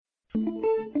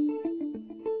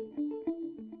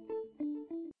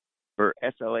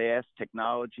SLAS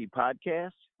Technology Podcast.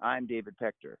 I'm David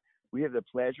Pector. We have the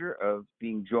pleasure of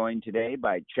being joined today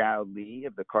by Chao Li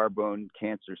of the Carbone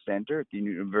Cancer Center at the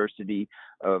University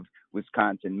of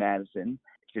Wisconsin-Madison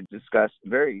to discuss a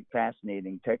very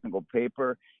fascinating technical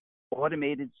paper,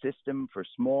 Automated System for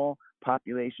Small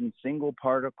Population Single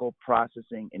Particle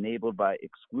Processing Enabled by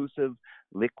Exclusive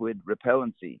Liquid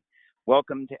Repellency.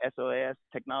 Welcome to SLAS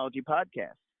Technology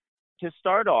Podcast. To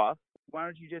start off, why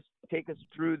don't you just take us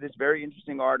through this very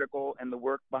interesting article and the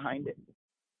work behind it?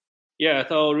 Yeah,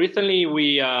 so recently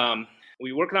we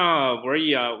worked on a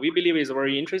very, we believe is a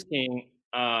very interesting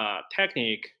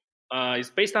technique. It's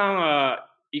based on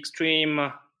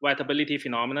extreme wettability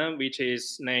phenomenon, which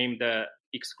is named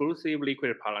exclusive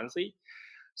liquid repellency.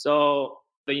 So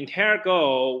the entire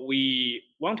goal, we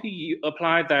want to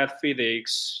apply that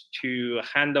physics to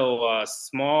handle a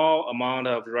small amount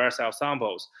of rare cell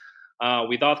samples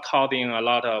without causing a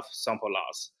lot of sample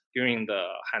loss during the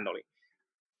handling.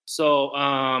 So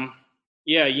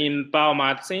in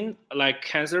biomedicine, like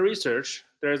cancer research,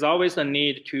 there's always a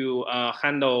need to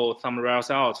handle some rare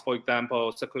cells, for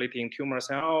example, circulating tumor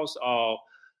cells or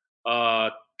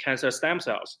cancer stem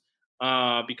cells,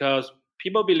 because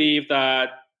people believe that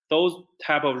those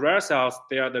type of rare cells,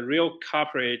 they are the real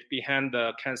culprit behind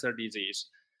the cancer disease.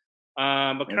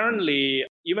 But currently,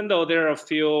 even though there are a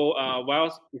few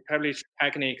well-established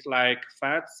techniques like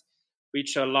FATs,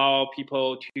 which allow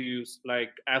people to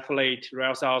isolate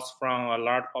rare cells from a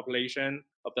large population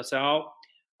of the cell,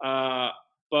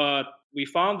 but we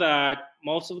found that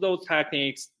most of those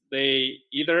techniques, they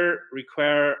either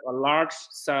require a large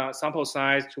sample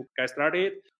size to get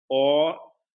started, or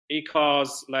it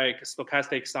causes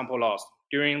stochastic sample loss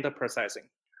during the processing.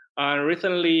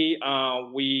 Recently,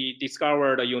 we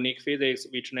discovered a unique physics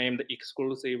which named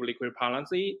exclusive liquid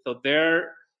repellency. So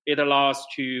there, it allows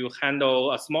to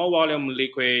handle a small volume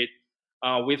liquid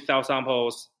with cell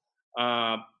samples,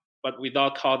 but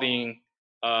without causing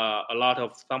a lot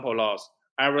of sample loss.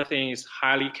 Everything is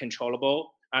highly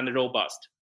controllable and robust.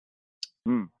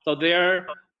 So there,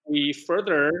 we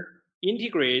further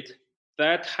integrate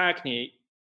that technique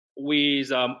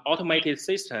with automated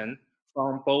system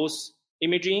from both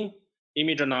imaging,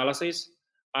 image analysis,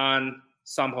 and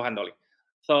sample handling.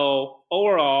 So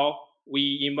overall,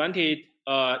 we invented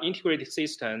an integrated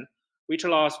system which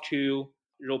allows to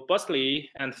robustly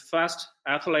and fast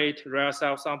isolate rare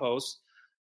cell samples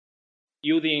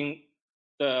using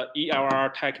the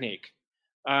ELR technique.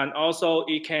 And also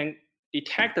it can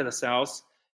detect the cells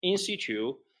in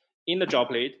situ in the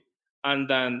droplet and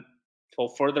then for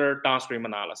further downstream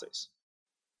analysis.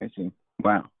 I see.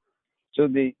 Wow. So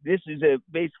this is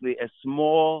basically a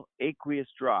small aqueous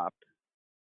drop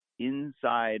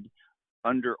inside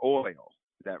under oil.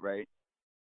 Is that right?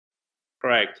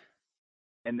 Correct.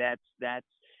 And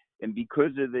and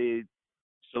because of the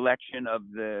selection of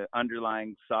the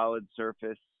underlying solid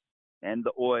surface and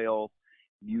the oil,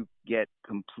 you get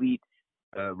complete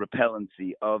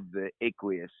repellency of the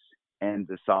aqueous and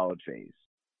the solid phase.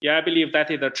 Yeah, I believe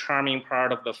that is the charming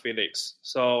part of the physics.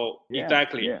 So yeah,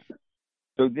 exactly. Yeah.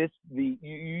 So you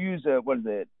use the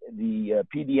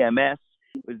PDMS?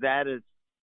 Was that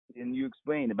and you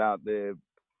explained about the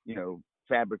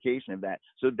fabrication of that.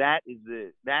 So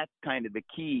that's kind of the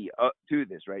key to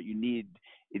this, right?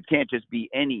 It can't just be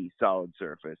any solid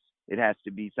surface. It has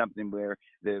to be something where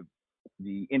the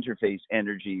interface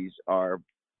energies are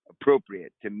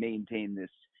appropriate to maintain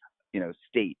this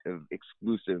state of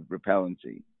exclusive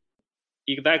repellency.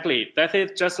 Exactly. That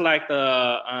is just like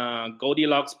the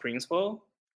Goldilocks principle.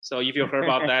 So if you heard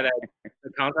about that the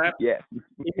concept, it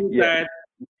means that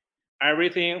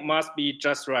everything must be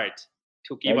just right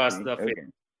to give us the fit. Okay.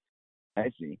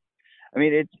 I see. I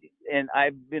mean, and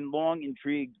I've been long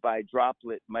intrigued by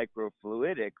droplet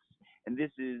microfluidics, and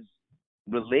this is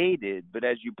related, but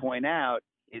as you point out,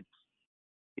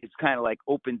 it's kind of like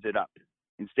opens it up.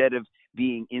 Instead of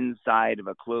being inside of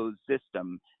a closed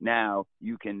system, now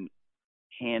you can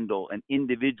handle an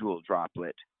individual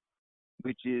droplet,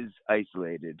 which is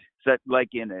isolated, like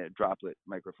in a droplet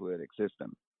microfluidic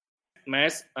system. May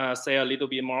I say a little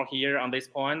bit more here on this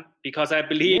point? Because I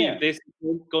believe this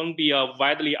is going to be a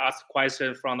widely asked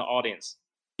question from the audience.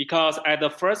 Because at the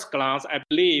first glance, I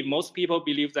believe most people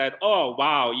believe that, oh,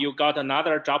 wow, you got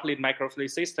another droplet microfluidic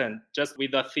system just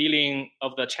with the sealing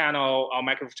of the channel or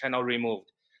microfluidic channel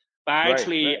removed. But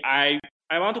actually, I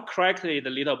want to correct it a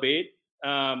little bit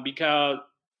because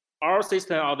our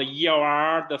system or the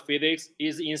ELR, the physics,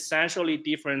 is essentially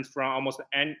different from almost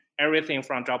everything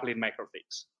from droplet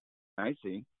microfluidics. I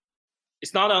see.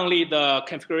 It's not only the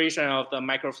configuration of the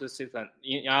microfluidic system,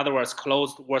 in other words,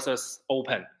 closed versus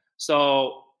open.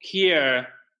 So here,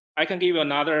 I can give you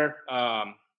another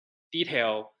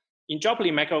detail. In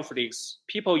droplet microfluidics,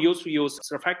 people used to use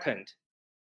surfactant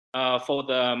for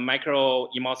the micro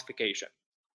emulsification.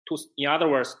 In other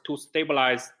words, to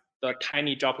stabilize the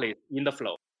tiny droplet in the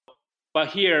flow. But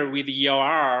here with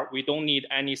ELR, we don't need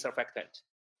any surfactant.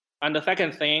 And the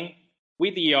second thing,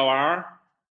 with ELR,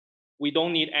 we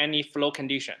don't need any flow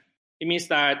condition. It means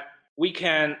that we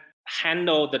can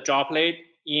handle the droplet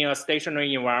in a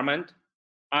stationary environment,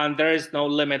 and there is no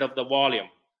limit of the volume.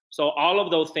 So all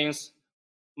of those things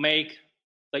make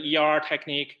the ELR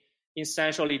technique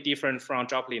essentially different from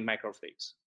droplet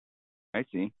microfluidics. I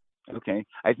see. Okay.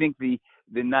 I think the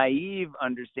naive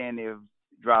understanding of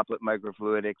droplet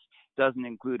microfluidics doesn't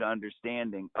include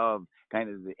understanding of kind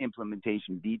of the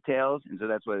implementation details, and so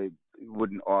that's why they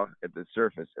wouldn't off at the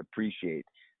surface appreciate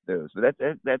those. But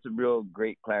that's a real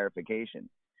great clarification.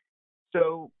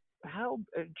 So how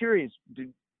curious,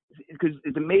 because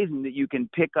it's amazing that you can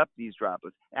pick up these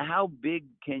droplets. How big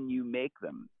can you make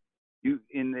them? You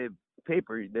in the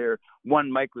paper, they're 1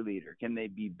 microliter. Can they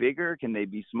be bigger? Can they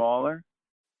be smaller?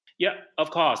 Yeah, of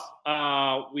course.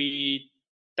 We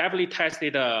definitely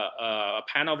tested a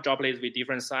panel of droplets with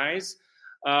different size,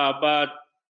 but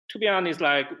to be honest,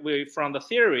 from the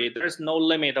theory, there's no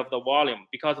limit of the volume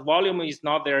because volume is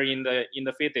not there in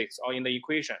the physics or in the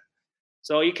equation.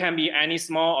 So it can be any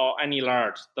small or any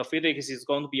large. The physics is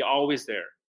going to be always there.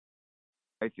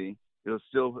 I see. It'll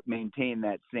still maintain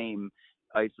that same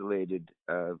isolated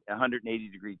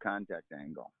 180-degree contact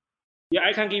angle. Yeah,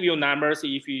 I can give you numbers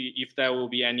if that will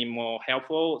be any more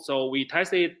helpful. So we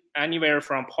tested anywhere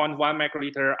from 0.1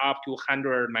 microliter up to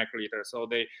 100 microliter. So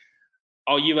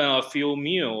or even a few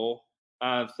mil.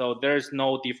 So there's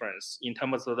no difference in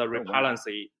terms of the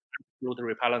repellency, absolute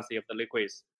repellency of the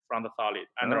liquids from the solid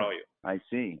and the oil. I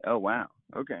see. Oh, wow.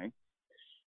 Okay.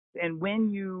 And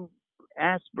when you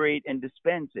aspirate and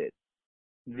dispense it,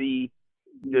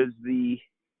 does the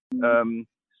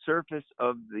surface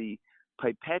of the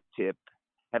pipette tip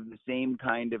have the same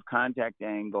kind of contact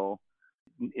angle?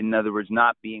 In other words,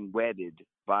 not being wetted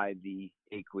by the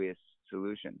aqueous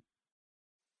solution.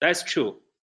 That's true.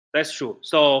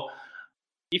 So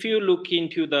if you look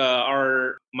into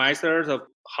our methods of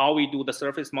how we do the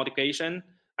surface modification,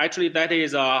 actually that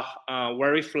is a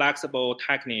very flexible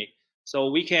technique. So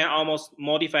we can almost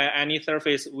modify any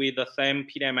surface with the same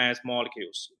PDMS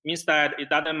molecules. Means that it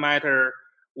doesn't matter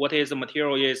what is the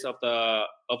material is of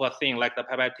a thing like the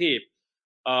pipette tip.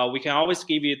 We can always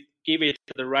give it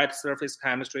the right surface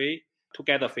chemistry to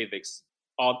get the physics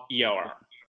of ELR.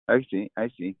 I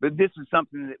see. But this is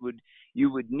something that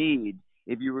you would need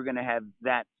if you were going to have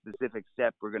that specific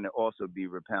step. We're going to also be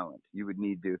repellent. You would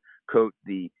need to coat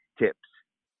the tips.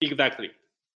 Exactly.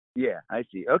 Yeah, I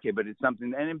see. Okay, but it's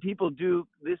something, and then people do.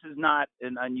 This is not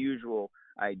an unusual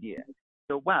idea.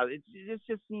 So wow, it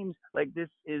just seems like this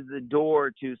is the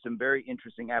door to some very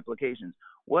interesting applications.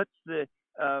 What's the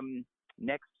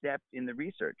next step in the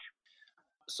research?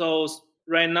 So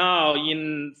right now,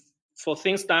 for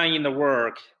things done in the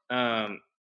work,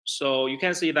 so you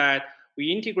can see that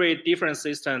we integrate different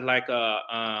systems like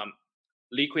a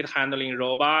liquid handling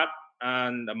robot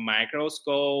and a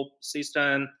microscope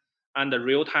system and the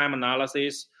real-time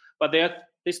analysis, but they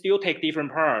still take different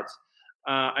parts.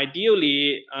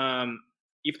 Ideally,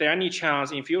 if there any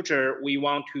chance in future, we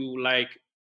want to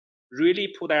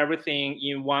really put everything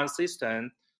in one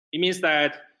system. It means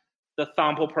that the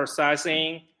sample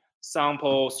processing,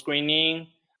 sample screening,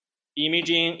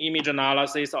 image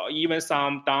analysis, or even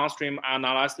some downstream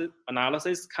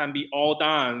analysis can be all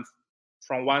done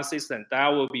from one system. That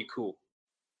would be cool.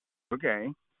 Okay,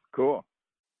 cool.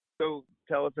 So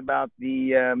tell us about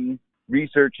the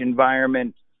research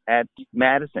environment at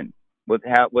Madison.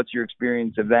 What's your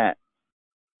experience of that?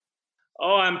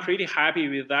 Oh, I'm pretty happy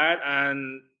with that.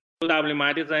 And UW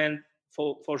Madison,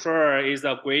 for sure, is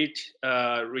a great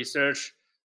research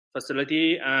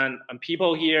facility. And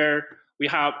people here,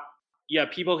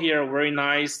 people here are very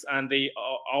nice and they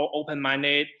are all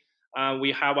open-minded.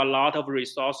 We have a lot of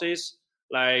resources,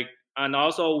 and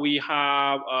also we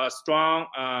have a strong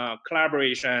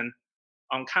collaboration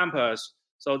on campus.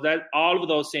 So that all of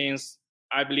those things,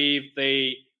 I believe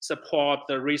they support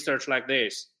the research like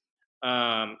this.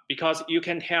 Because you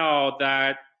can tell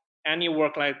that any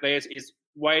work like this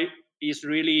is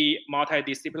really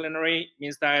multidisciplinary,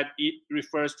 means that it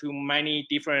refers to many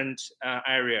different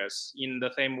areas in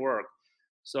the same work.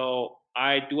 So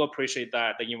I do appreciate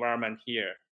that, the environment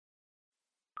here.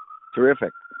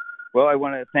 Terrific. Well, I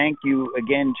want to thank you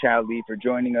again, Chao Li, for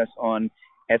joining us on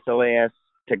SLAS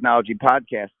Technology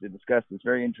Podcast to discuss this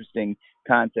very interesting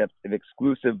concept of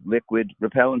exclusive liquid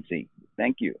repellency.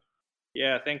 Thank you.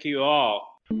 Yeah, thank you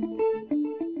all.